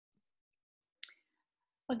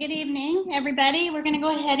Well, good evening, everybody. We're going to go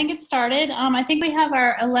ahead and get started. I think we have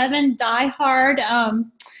our 11 diehard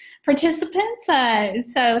participants.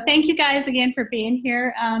 So thank you guys again for being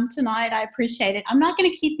here tonight. I appreciate it. I'm not going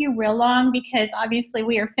to keep you real long because obviously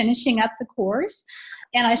we are finishing up the course,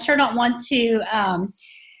 and I sure don't want to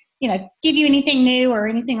give you anything new or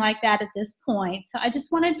anything like that at this point. So I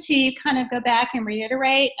just wanted to kind of go back and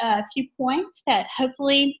reiterate a few points that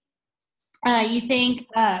hopefully you think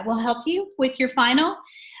will help you with your final,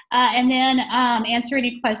 and then answer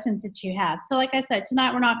any questions that you have. So like I said,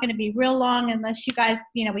 tonight we're not going to be real long unless you guys,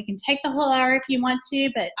 we can take the whole hour if you want to,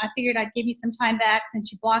 but I figured I'd give you some time back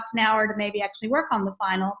since you blocked an hour to maybe actually work on the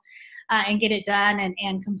final and get it done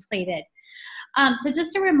and completed. So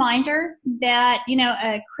just a reminder that,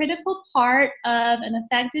 a critical part of an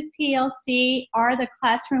effective PLC are the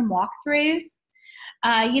classroom walkthroughs.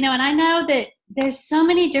 And I know that there's so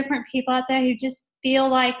many different people out there who just feel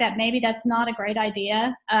like that maybe that's not a great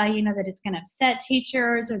idea, that it's going to upset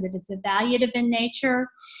teachers or that it's evaluative in nature.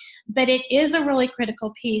 But it is a really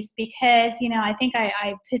critical piece because, I think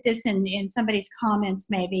I put this in somebody's comments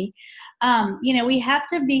maybe. We have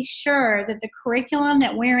to be sure that the curriculum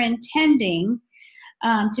that we're intending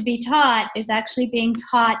to be taught is actually being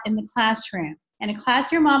taught in the classroom. And a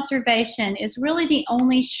classroom observation is really the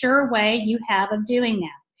only sure way you have of doing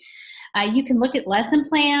that. You can look at lesson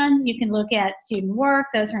plans, you can look at student work,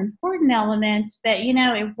 those are important elements, but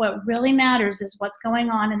what really matters is what's going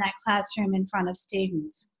on in that classroom in front of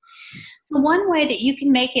students. So one way that you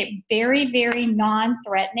can make it very, very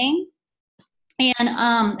non-threatening,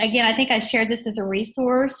 and again, I think I shared this as a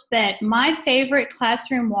resource, but my favorite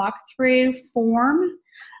classroom walkthrough form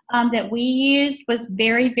that we used was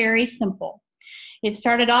very, very simple. It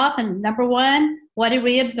started off, and number one, what did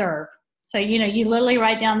we observe? So, you literally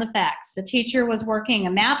write down the facts. The teacher was working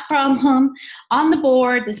a math problem on the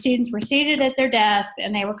board. The students were seated at their desk,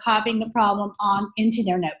 and they were copying the problem into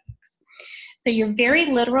their notebooks. So you're very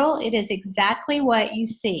literal. It is exactly what you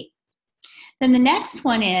see. Then the next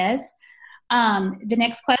one is, the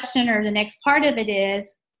next question or the next part of it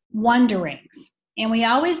is wonderings. And we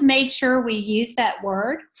always made sure we use that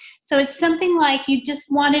word. So it's something like you just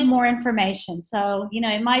wanted more information. So,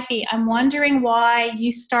 it might be, I'm wondering why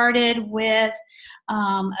you started with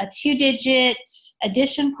a 2-digit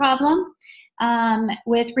addition problem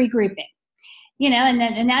with regrouping.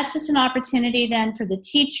 And that's just an opportunity then for the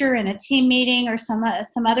teacher in a team meeting or some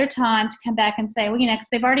other time to come back and say, well, because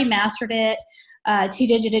they've already mastered it,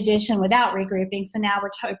 2-digit addition without regrouping, so now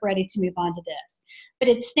we're ready to move on to this. But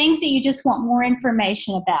it's things that you just want more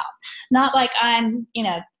information about. Not like and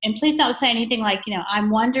please don't say anything like, I'm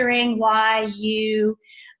wondering why you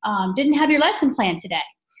didn't have your lesson plan today.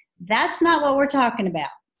 That's not what we're talking about,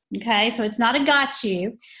 okay? So it's not a got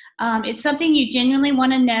you. It's something you genuinely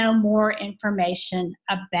want to know more information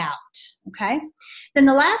about, okay? Then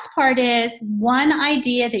the last part is one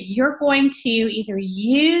idea that you're going to either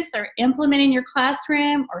use or implement in your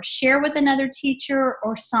classroom or share with another teacher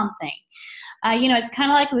or something. It's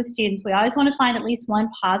kind of like with students. We always want to find at least one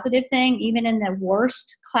positive thing, even in the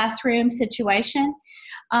worst classroom situation.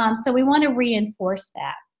 So we want to reinforce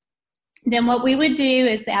that. Then what we would do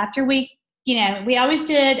is after we always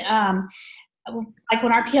did, like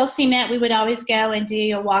when our PLC met, we would always go and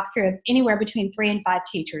do a walkthrough of anywhere between 3 and 5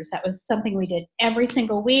 teachers. That was something we did every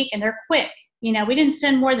single week, and they're quick. We didn't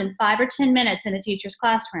spend more than 5 or 10 minutes in a teacher's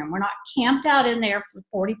classroom. We're not camped out in there for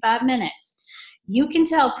 45 minutes. You can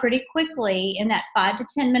tell pretty quickly in that 5 to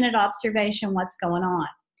 10 minute observation what's going on.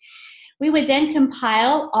 We would then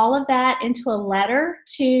compile all of that into a letter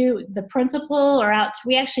to the principal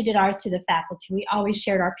we actually did ours to the faculty. We always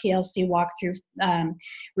shared our PLC walkthrough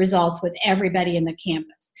results with everybody in the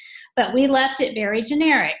campus. But we left it very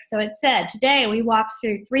generic. So it said, today we walked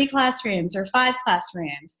through 3 classrooms or 5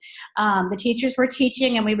 classrooms. The teachers were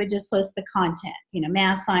teaching, and we would just list the content,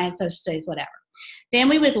 math, science, social studies, whatever. Then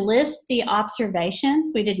we would list the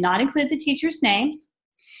observations. We did not include the teachers' names.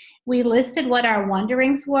 We listed what our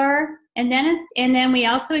wonderings were, and then we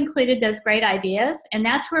also included those great ideas, and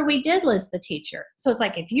that's where we did list the teacher. So it's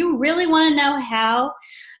like, if you really want to know how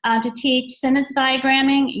to teach sentence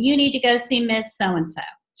diagramming, you need to go see Miss So-and-so.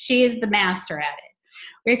 She is the master at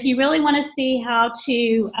it. Or if you really want to see how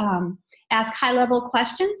to ask high-level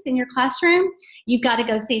questions in your classroom, you've got to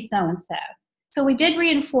go see so-and-so. So we did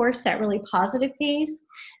reinforce that really positive piece.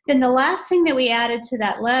 Then the last thing that we added to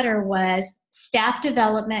that letter was staff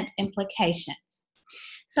development implications.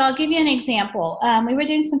 So I'll give you an example. We were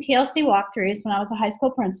doing some PLC walkthroughs when I was a high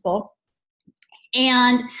school principal,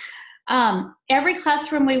 and every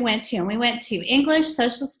classroom we went to, and we went to English,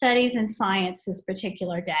 social studies, and science this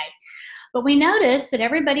particular day, but we noticed that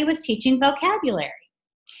everybody was teaching vocabulary.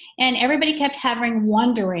 And everybody kept having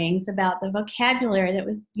wonderings about the vocabulary that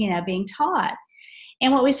was, being taught.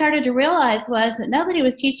 And what we started to realize was that nobody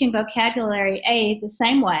was teaching vocabulary, the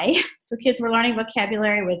same way. So kids were learning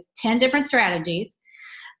vocabulary with 10 different strategies.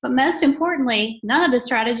 But most importantly, none of the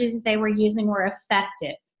strategies they were using were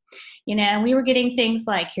effective. We were getting things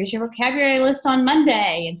like, here's your vocabulary list on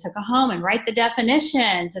Monday, and so go home and write the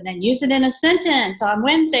definitions, and then use it in a sentence on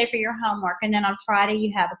Wednesday for your homework, and then on Friday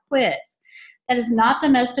you have a quiz. That is not the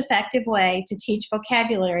most effective way to teach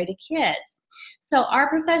vocabulary to kids. So our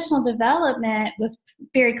professional development was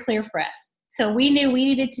very clear for us. So we knew we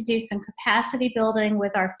needed to do some capacity building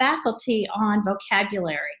with our faculty on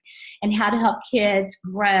vocabulary and how to help kids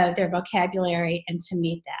grow their vocabulary and to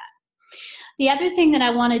meet that. The other thing that I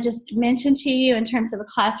want to just mention to you in terms of a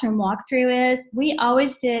classroom walkthrough is we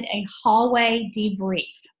always did a hallway debrief.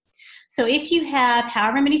 So if you have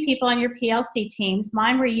however many people on your PLC teams,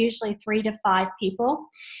 mine were usually 3 to 5 people,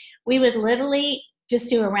 we would literally just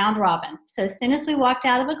do a round robin. So as soon as we walked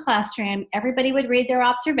out of a classroom, everybody would read their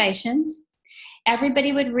observations,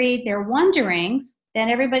 everybody would read their wonderings, then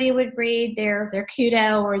everybody would read their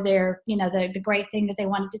kudo or their, the great thing that they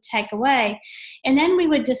wanted to take away, and then we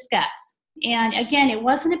would discuss. And again, it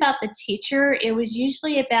wasn't about the teacher, it was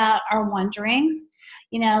usually about our wonderings.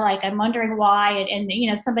 Like I'm wondering why,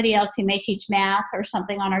 and somebody else who may teach math or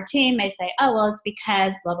something on our team may say, oh, well, it's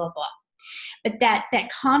because blah, blah, blah. But that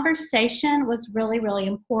conversation was really, really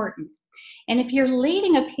important. And if you're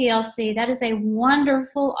leading a PLC, that is a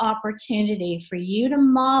wonderful opportunity for you to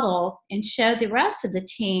model and show the rest of the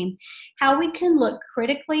team how we can look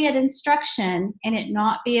critically at instruction and it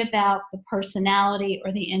not be about the personality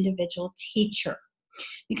or the individual teacher.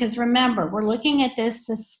 Because remember, we're looking at this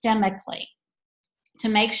systemically to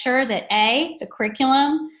make sure that the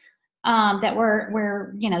curriculum that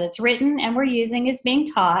we're that's written and we're using is being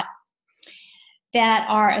taught, that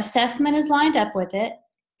our assessment is lined up with it,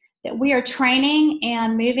 that we are training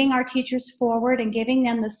and moving our teachers forward and giving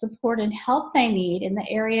them the support and help they need in the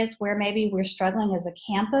areas where maybe we're struggling as a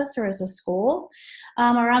campus or as a school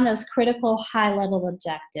around those critical high-level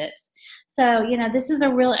objectives. So, this is a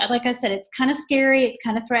real, like I said, it's kind of scary, it's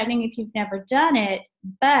kind of threatening if you've never done it,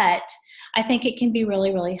 but I think it can be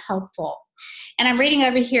really, really helpful. And I'm reading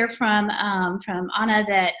over here from Anna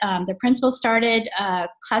that the principal started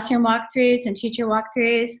classroom walkthroughs and teacher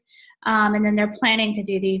walkthroughs. And then they're planning to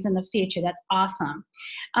do these in the future. That's awesome.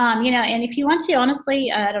 And if you want to,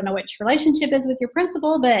 honestly, I don't know what your relationship is with your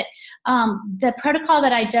principal, but the protocol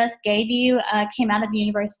that I just gave you came out of the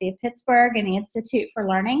University of Pittsburgh and the Institute for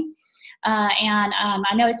Learning. And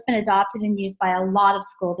I know it's been adopted and used by a lot of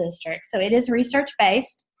school districts. So it is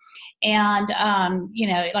research-based. And,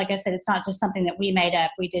 like I said, it's not just something that we made up.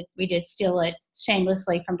 We did steal it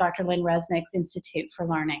shamelessly from Dr. Lynn Resnick's Institute for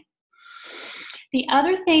Learning. The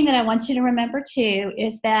other thing that I want you to remember too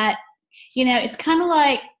is that, it's kind of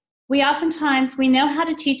like we know how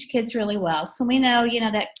to teach kids really well. So we know,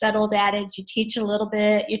 that old adage, you teach a little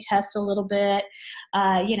bit, you test a little bit,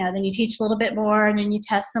 then you teach a little bit more and then you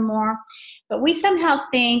test some more. But we somehow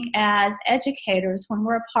think as educators, when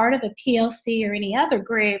we're a part of a PLC or any other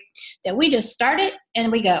group, that we just start it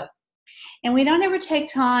and we go. And we don't ever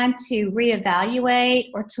take time to reevaluate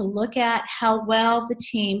or to look at how well the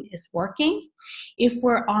team is working, if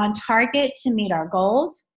we're on target to meet our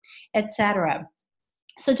goals, etc.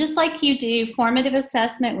 So just like you do formative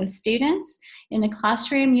assessment with students in the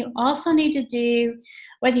classroom, you also need to do,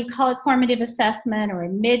 whether you call it formative assessment or a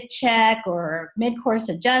mid-check or mid-course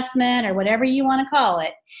adjustment or whatever you want to call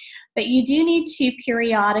it, but you do need to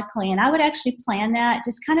periodically, and I would actually plan that,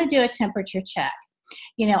 just kind of do a temperature check.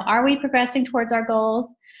 Are we progressing towards our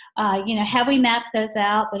goals? Have we mapped those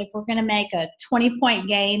out? But if we're going to make a 20-point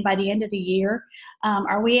gain by the end of the year,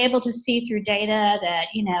 are we able to see through data that,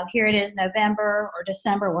 here it is November or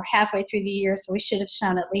December, we're halfway through the year, so we should have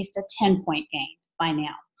shown at least a 10-point gain by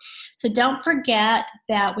now. So don't forget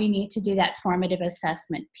that we need to do that formative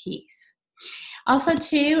assessment piece. Also,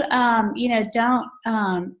 too, I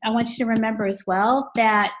want you to remember as well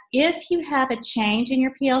that if you have a change in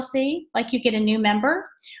your PLC, like you get a new member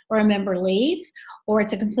or a member leaves or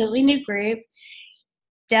it's a completely new group,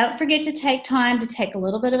 don't forget to take time to take a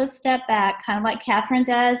little bit of a step back, kind of like Catherine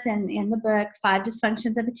does in the book, 5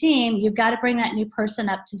 Dysfunctions of a Team. You've got to bring that new person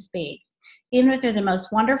up to speed. Even if they're the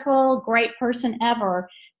most wonderful, great person ever,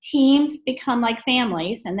 teams become like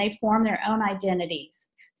families and they form their own identities.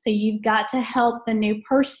 So you've got to help the new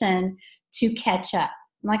person to catch up.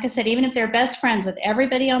 And like I said, even if they're best friends with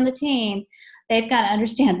everybody on the team, they've got to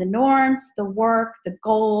understand the norms, the work, the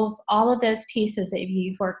goals, all of those pieces that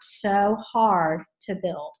you've worked so hard to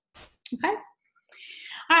build. Okay?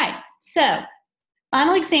 All right, so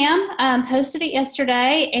Final exam, posted it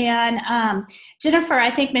yesterday, and Jennifer, I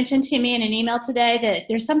think, mentioned to me in an email today that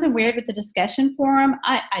there's something weird with the discussion forum.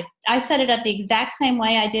 I set it up the exact same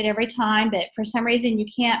way I did every time, but for some reason you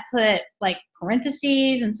can't put like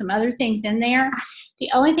parentheses and some other things in there. The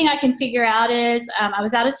only thing I can figure out is I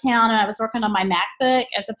was out of town and I was working on my MacBook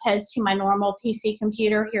as opposed to my normal PC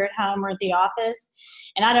computer here at home or at the office.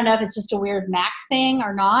 And I don't know if it's just a weird Mac thing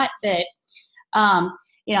or not, but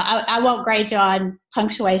you know, I won't grade you on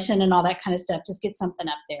punctuation and all that kind of stuff. Just get something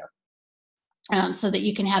up there so that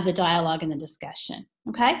you can have the dialogue and the discussion.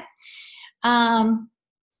 Okay. Oh,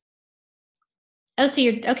 so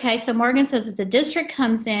you're okay. So Morgan says that the district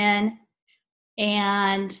comes in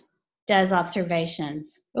and does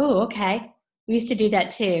observations. Oh, okay. We used to do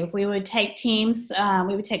that too. We would take teams.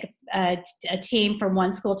 We would take a team from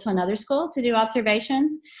one school to another school to do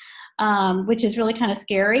observations. Which is really kind of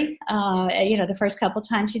scary, you know, the first couple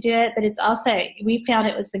times you do it, but it's also, we found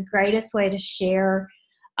it was the greatest way to share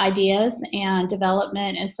ideas and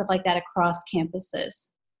development and stuff like that across campuses.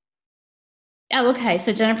 Oh, okay,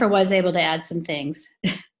 so Jennifer was able to add some things.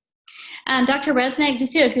 Dr. Resnick,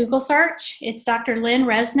 just do a Google search. It's Dr. Lynn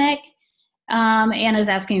Resnick. Anna's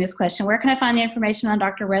asking this question. Where can I find the information on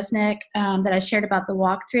Dr. Resnick that I shared about the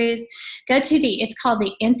walkthroughs? Go to it's called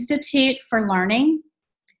the Institute for Learning.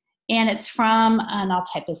 And it's from, and I'll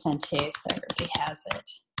type this in too so everybody has it.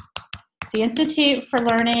 It's the Institute for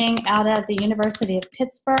Learning out of the University of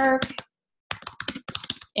Pittsburgh.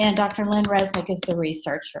 And Dr. Lynn Resnick is the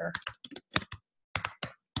researcher.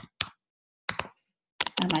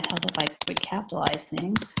 That might help if I would capitalize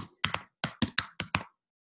things.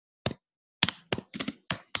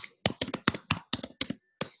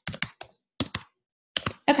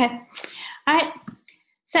 Okay. All right.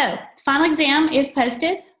 So, final exam is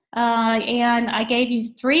posted. And I gave you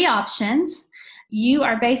 3 options. You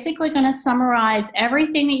are basically going to summarize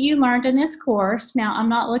everything that you learned in this course. Now, I'm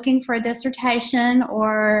not looking for a dissertation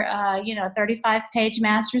or, you know, a 35-page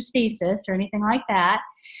master's thesis or anything like that.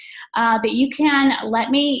 But you can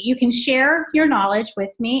you can share your knowledge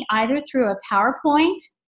with me either through a PowerPoint,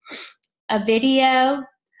 a video,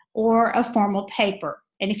 or a formal paper.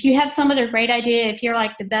 And if you have some other great idea, if you're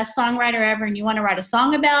like the best songwriter ever and you want to write a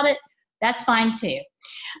song about it, that's fine too.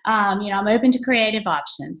 You know, I'm open to creative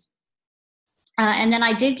options. And then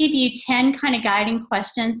I did give you 10 kind of guiding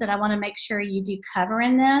questions that I want to make sure you do cover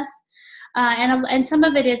in this. And some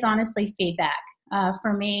of it is honestly feedback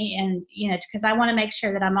for me, and, you know, because I want to make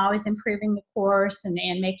sure that I'm always improving the course and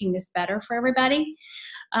making this better for everybody.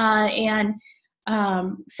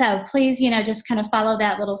 So please, you know, just kind of follow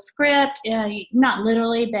that little script, not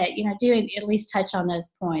literally, but, you know, do at least touch on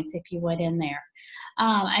those points if you would in there.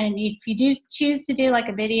 And if you do choose to do like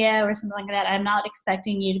a video or something like that, I'm not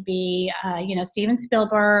expecting you to be, you know, Steven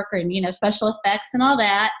Spielberg or, you know, special effects and all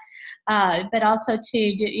that, but also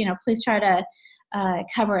to do, you know, please try to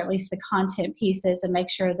cover at least the content pieces and make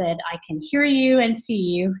sure that I can hear you and see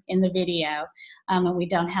you in the video, and we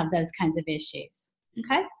don't have those kinds of issues.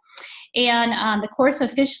 Okay. And the course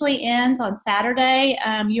officially ends on Saturday.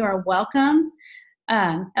 You are welcome.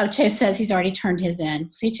 Oh, Chase says he's already turned his in.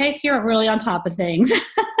 See, Chase, you're really on top of things.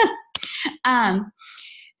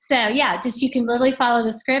 So yeah, just you can literally follow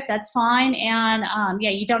the script. That's fine. And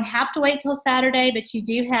yeah, you don't have to wait till Saturday, but you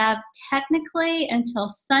do have technically until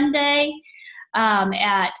Sunday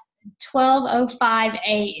at 12:05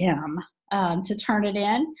 a.m. To turn it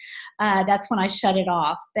in. That's when I shut it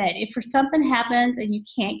off. But if for something happens and you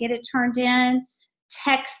can't get it turned in,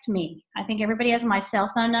 text me. I think everybody has my cell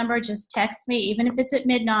phone number. Just text me, even if it's at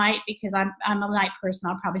midnight, because I'm a night person.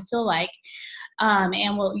 I'll probably still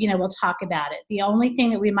and we'll talk about it. The only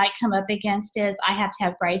thing that we might come up against is I have to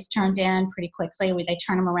have grades turned in pretty quickly. They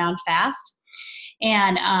turn them around fast.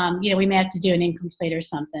 And, we may have to do an incomplete or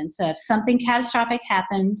something. So if something catastrophic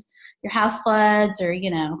happens, your house floods or,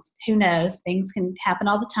 who knows, things can happen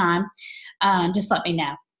all the time, just let me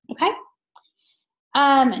know, okay?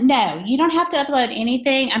 No, you don't have to upload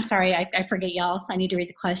anything. I'm sorry, I forget, y'all. I need to read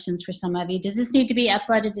the questions for some of you. Does this need to be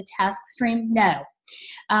uploaded to TaskStream? No.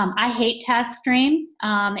 I hate TaskStream,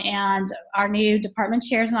 and our new department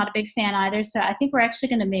chair is not a big fan either, so I think we're actually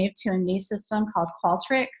going to move to a new system called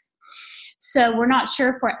Qualtrics. So we're not sure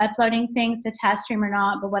if we're uploading things to TaskStream or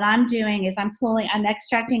not, but what I'm doing is I'm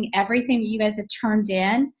extracting everything that you guys have turned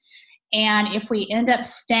in, and if we end up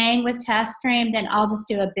staying with TaskStream, then I'll just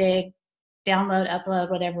do a big download, upload,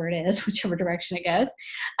 whatever it is, whichever direction it goes,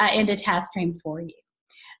 into TaskStream for you.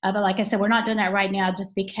 But like I said, we're not doing that right now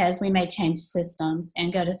just because we may change systems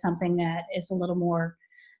and go to something that is a little more,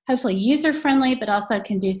 hopefully user-friendly, but also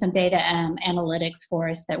can do some data analytics for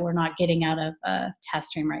us that we're not getting out of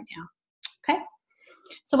TaskStream right now. Okay?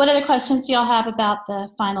 So what other questions do y'all have about the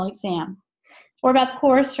final exam? Or about the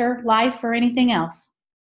course or life or anything else?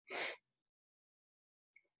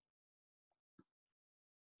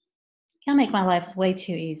 Y'all make my life way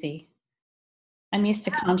too easy. I'm used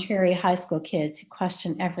to contrary high school kids who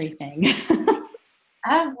question everything. I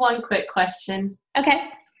have one quick question. Okay.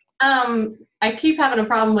 I keep having a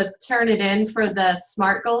problem with Turnitin for the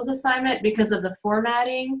SMART Goals assignment because of the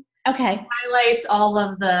formatting. Okay. It highlights all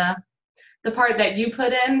of the part that you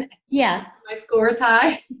put in. Yeah. My score's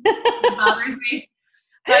high. It bothers me.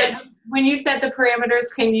 But when you set the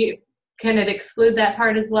parameters, can it exclude that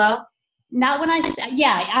part as well? Not when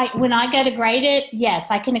when I go to grade it, yes,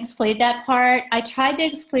 I can exclude that part. I tried to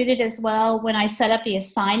exclude it as well when I set up the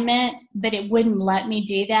assignment, but it wouldn't let me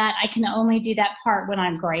do that. I can only do that part when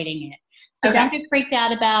I'm grading it. So Okay. Don't get freaked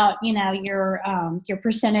out about, your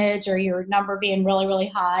percentage or your number being really, really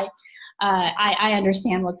high. I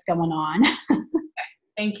understand what's going on.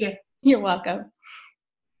 Thank you. You're welcome.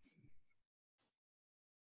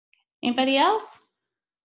 Anybody else?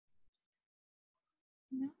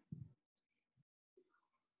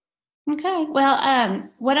 Okay. Well,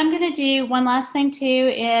 what I'm going to do, one last thing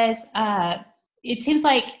too, is it seems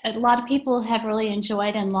like a lot of people have really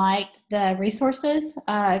enjoyed and liked the resources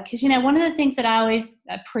because, one of the things that I always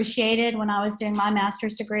appreciated when I was doing my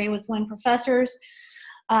master's degree was when professors,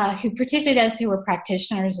 who particularly those who were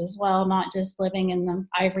practitioners as well, not just living in the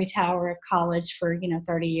ivory tower of college for,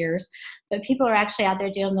 30 years, but people are actually out there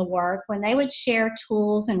doing the work, when they would share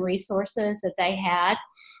tools and resources that they had,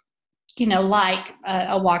 like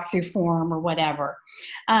a walkthrough form or whatever.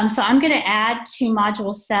 So I'm going to add to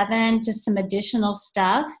Module 7 just some additional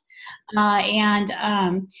stuff. I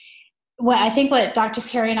think what Dr.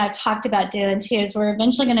 Perry and I have talked about doing too is we're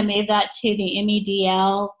eventually going to move that to the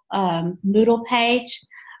MEDL Moodle page,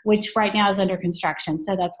 which right now is under construction.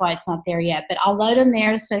 So that's why it's not there yet. But I'll load them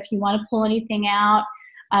there. So if you want to pull anything out,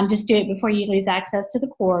 just do it before you lose access to the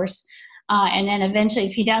course. And then eventually,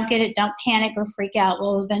 if you don't get it, don't panic or freak out.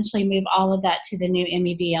 We'll eventually move all of that to the new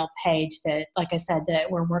MEDL page that, like I said, that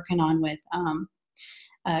we're working on with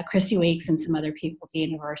Christy Weeks and some other people at the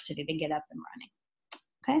university to get up and running.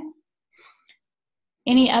 Okay.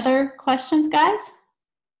 Any other questions, guys?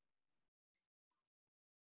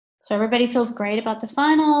 So everybody feels great about the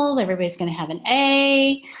final. Everybody's going to have an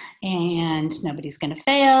A, and nobody's going to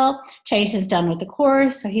fail. Chase is done with the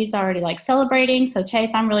course, so he's already celebrating. So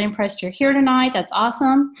Chase, I'm really impressed you're here tonight. That's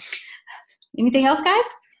awesome. Anything else, guys?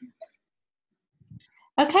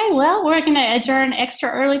 Okay, well, we're going to adjourn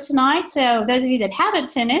extra early tonight. So those of you that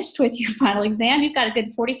haven't finished with your final exam, you've got a good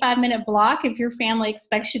 45-minute block if your family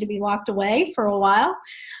expects you to be locked away for a while.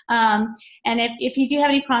 And if you do have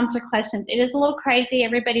any problems or questions, it is a little crazy.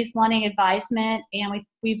 Everybody's wanting advisement, and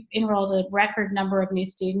we've enrolled a record number of new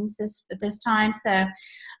students at this time. So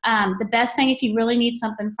the best thing, if you really need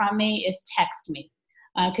something from me, is text me.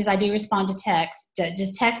 Because I do respond to text.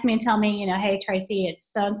 Just text me and tell me, hey, Tracy,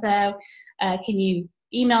 it's so-and-so. Can you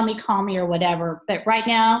email me, call me, or whatever. But right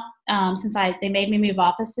now, since they made me move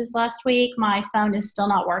offices last week, my phone is still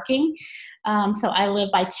not working. So I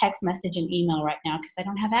live by text message and email right now because I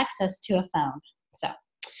don't have access to a phone. So,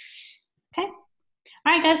 okay.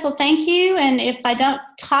 All right, guys. Well, thank you. And if I don't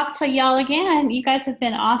talk to y'all again, you guys have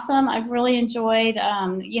been awesome. I've really enjoyed,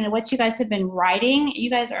 what you guys have been writing. You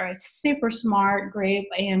guys are a super smart group,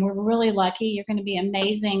 and we're really lucky. You're going to be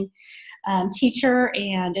amazing teacher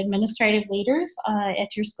and administrative leaders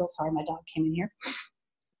at your school. Sorry, my dog came in here.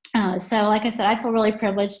 So like I said, I feel really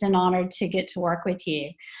privileged and honored to get to work with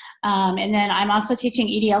you. And then I'm also teaching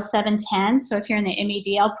EDL 710. So if you're in the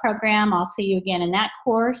MEDL program, I'll see you again in that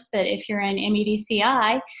course. But if you're in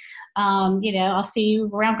MEDCI, I'll see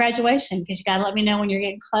you around graduation, because you got to let me know when you're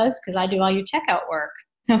getting close, because I do all your checkout work.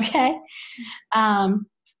 Okay.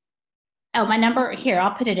 Oh, my number here,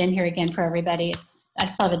 I'll put it in here again for everybody. I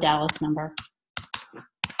still have a Dallas number.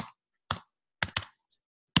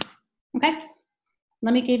 Okay.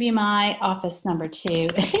 Let me give you my office number too,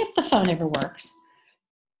 if the phone ever works.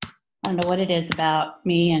 I don't know what it is about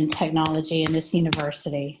me and technology in this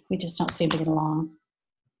university. We just don't seem to get along.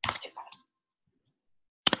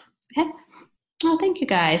 Okay. Oh, thank you,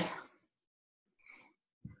 guys.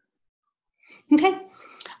 Okay.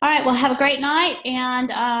 All right. Well, have a great night, and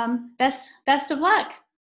best of luck.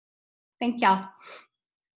 Thank y'all.